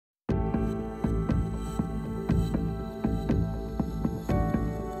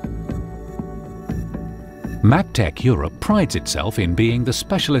Mactech Europe prides itself in being the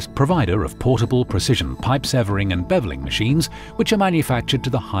specialist provider of portable precision pipe severing and beveling machines which are manufactured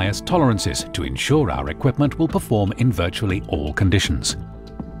to the highest tolerances to ensure our equipment will perform in virtually all conditions.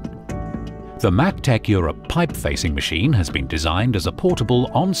 The Mactech Europe pipe facing machine has been designed as a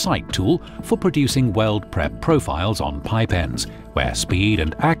portable on-site tool for producing weld prep profiles on pipe ends, where speed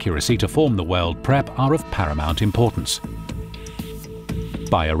and accuracy to form the weld prep are of paramount importance.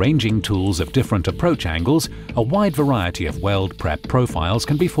 By arranging tools of different approach angles, a wide variety of weld prep profiles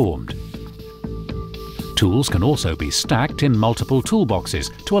can be formed. Tools can also be stacked in multiple toolboxes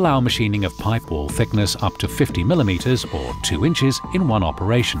to allow machining of pipe wall thickness up to 50 mm or 2 inches in one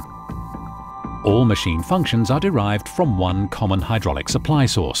operation. All machine functions are derived from one common hydraulic supply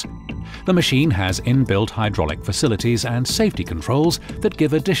source. The machine has inbuilt hydraulic facilities and safety controls that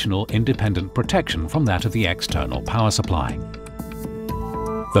give additional independent protection from that of the external power supply.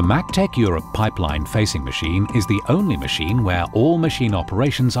 The Mactech Europe pipeline facing machine is the only machine where all machine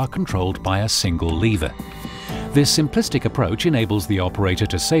operations are controlled by a single lever. This simplistic approach enables the operator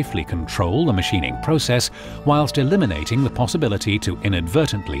to safely control the machining process whilst eliminating the possibility to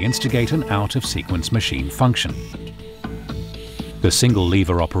inadvertently instigate an out-of-sequence machine function. The single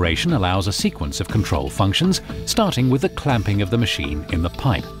lever operation allows a sequence of control functions, starting with the clamping of the machine in the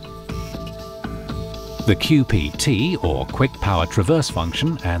pipe. The QPT, or Quick Power Traverse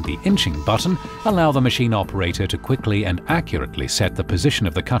function, and the inching button allow the machine operator to quickly and accurately set the position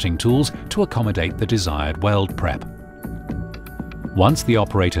of the cutting tools to accommodate the desired weld prep. Once the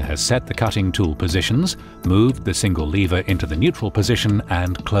operator has set the cutting tool positions, moved the single lever into the neutral position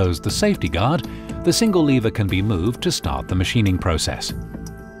and closed the safety guard, the single lever can be moved to start the machining process.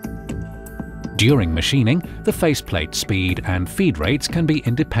 During machining, the faceplate speed and feed rates can be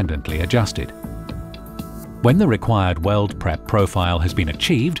independently adjusted. When the required weld prep profile has been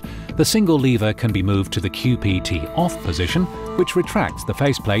achieved, the single lever can be moved to the QPT off position, which retracts the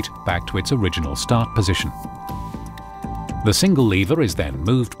faceplate back to its original start position. The single lever is then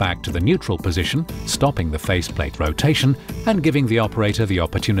moved back to the neutral position, stopping the faceplate rotation and giving the operator the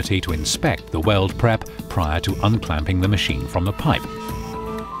opportunity to inspect the weld prep prior to unclamping the machine from the pipe.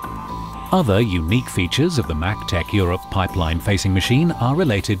 Other unique features of the Mactech Europe pipeline facing machine are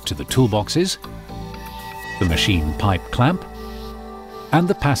related to the toolboxes, the machine pipe clamp, and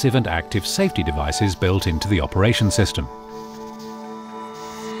the passive and active safety devices built into the operation system.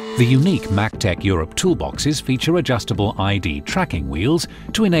 The unique Mactech Europe toolboxes feature adjustable ID tracking wheels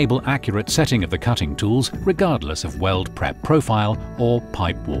to enable accurate setting of the cutting tools regardless of weld prep profile or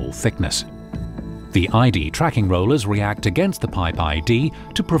pipe wall thickness. The ID tracking rollers react against the pipe ID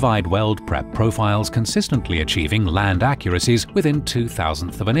to provide weld prep profiles consistently achieving land accuracies within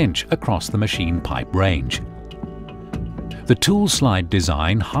 0.02 of an inch across the machine pipe range. The tool slide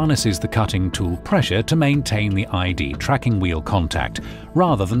design harnesses the cutting tool pressure to maintain the ID tracking wheel contact,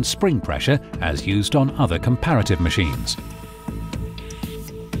 rather than spring pressure as used on other comparative machines.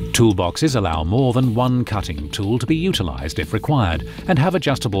 Toolboxes allow more than one cutting tool to be utilized if required, and have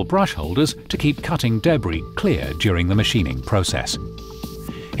adjustable brush holders to keep cutting debris clear during the machining process.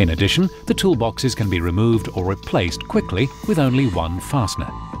 In addition, the toolboxes can be removed or replaced quickly with only one fastener.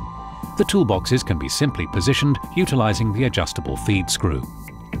 The toolboxes can be simply positioned utilizing the adjustable feed screw.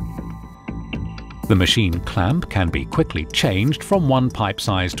 The machine clamp can be quickly changed from one pipe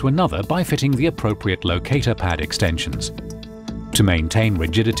size to another by fitting the appropriate locator pad extensions. To maintain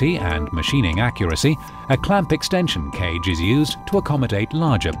rigidity and machining accuracy, a clamp extension cage is used to accommodate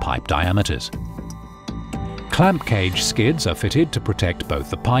larger pipe diameters. Clamp cage skids are fitted to protect both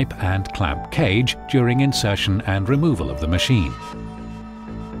the pipe and clamp cage during insertion and removal of the machine.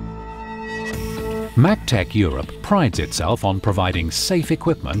 Mactech Europe prides itself on providing safe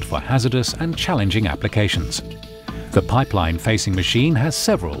equipment for hazardous and challenging applications. The pipeline-facing machine has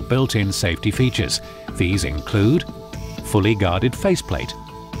several built-in safety features. These include fully guarded faceplate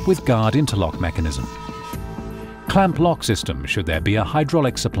with guard interlock mechanism, clamp lock system should there be a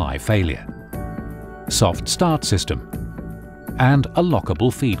hydraulic supply failure, soft start system, and a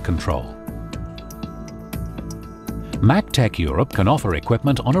lockable feed control. Mactech Europe can offer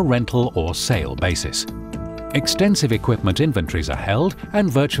equipment on a rental or sale basis. Extensive equipment inventories are held and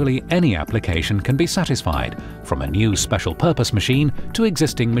virtually any application can be satisfied, from a new special purpose machine to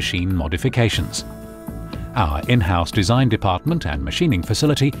existing machine modifications. Our in-house design department and machining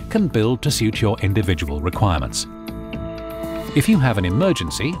facility can build to suit your individual requirements. If you have an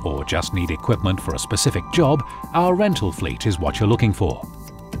emergency or just need equipment for a specific job, our rental fleet is what you're looking for.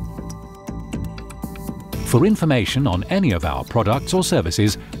 For information on any of our products or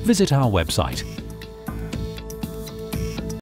services, visit our website